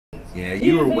Yeah,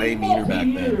 you were way meaner back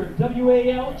then.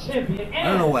 WAL champion. I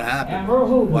don't know what happened.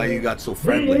 Why you got so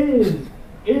friendly.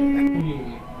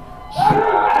 Man,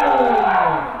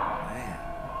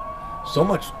 so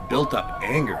much built up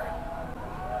anger.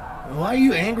 Why are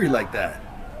you angry like that?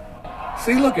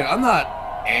 See, look, I'm not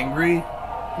angry.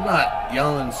 I'm not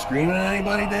yelling and screaming at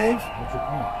anybody, Dave. What's your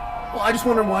point? Well, I just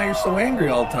wonder why you're so angry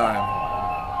all the time.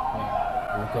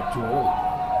 I woke up too early.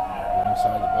 Get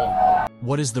inside the bed.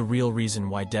 What is the real reason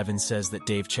why Devon says that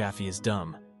Dave Chaffee is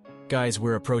dumb? Guys,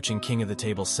 we're approaching King of the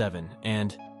Table 7,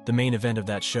 and the main event of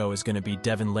that show is going to be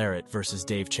Devon Larratt versus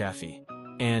Dave Chaffee.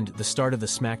 And the start of the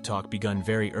smack talk begun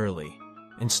very early,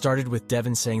 and started with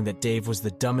Devon saying that Dave was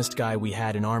the dumbest guy we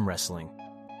had in arm wrestling.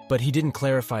 But he didn't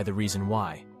clarify the reason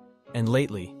why. And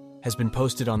lately, has been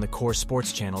posted on the Core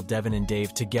Sports channel Devon and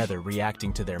Dave together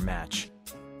reacting to their match.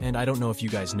 And I don't know if you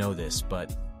guys know this,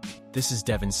 but this is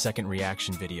Devon's second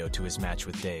reaction video to his match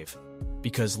with Dave.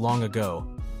 Because long ago,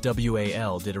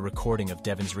 WAL did a recording of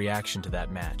Devon's reaction to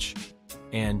that match.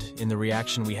 And in the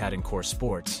reaction we had in Core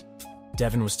Sports,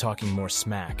 Devon was talking more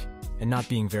smack and not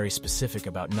being very specific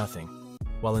about nothing.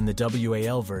 While in the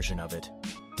WAL version of it,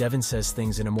 Devon says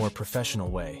things in a more professional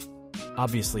way.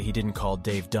 Obviously, he didn't call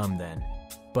Dave dumb then,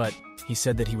 but he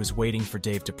said that he was waiting for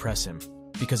Dave to press him,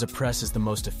 because a press is the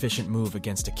most efficient move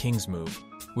against a king's move,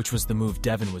 which was the move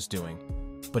Devon was doing.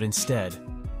 But instead,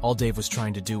 all Dave was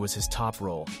trying to do was his top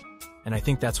roll, and I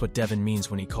think that's what Devon means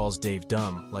when he calls Dave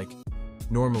dumb. Like,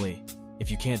 normally,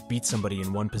 if you can't beat somebody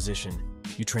in one position,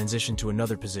 you transition to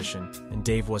another position, and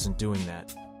Dave wasn't doing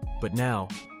that. But now,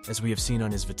 as we have seen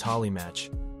on his Vitali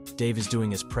match, Dave is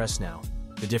doing his press now.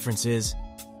 The difference is,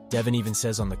 Devon even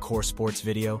says on the Core Sports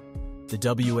video, the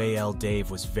WAL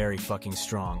Dave was very fucking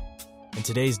strong. And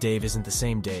today's Dave isn't the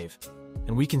same Dave.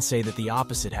 And we can say that the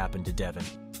opposite happened to Devon,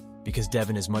 because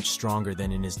Devon is much stronger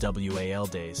than in his WAL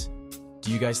days.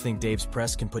 Do you guys think Dave's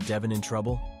press can put Devon in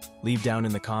trouble? Leave down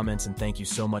in the comments, and thank you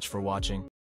so much for watching.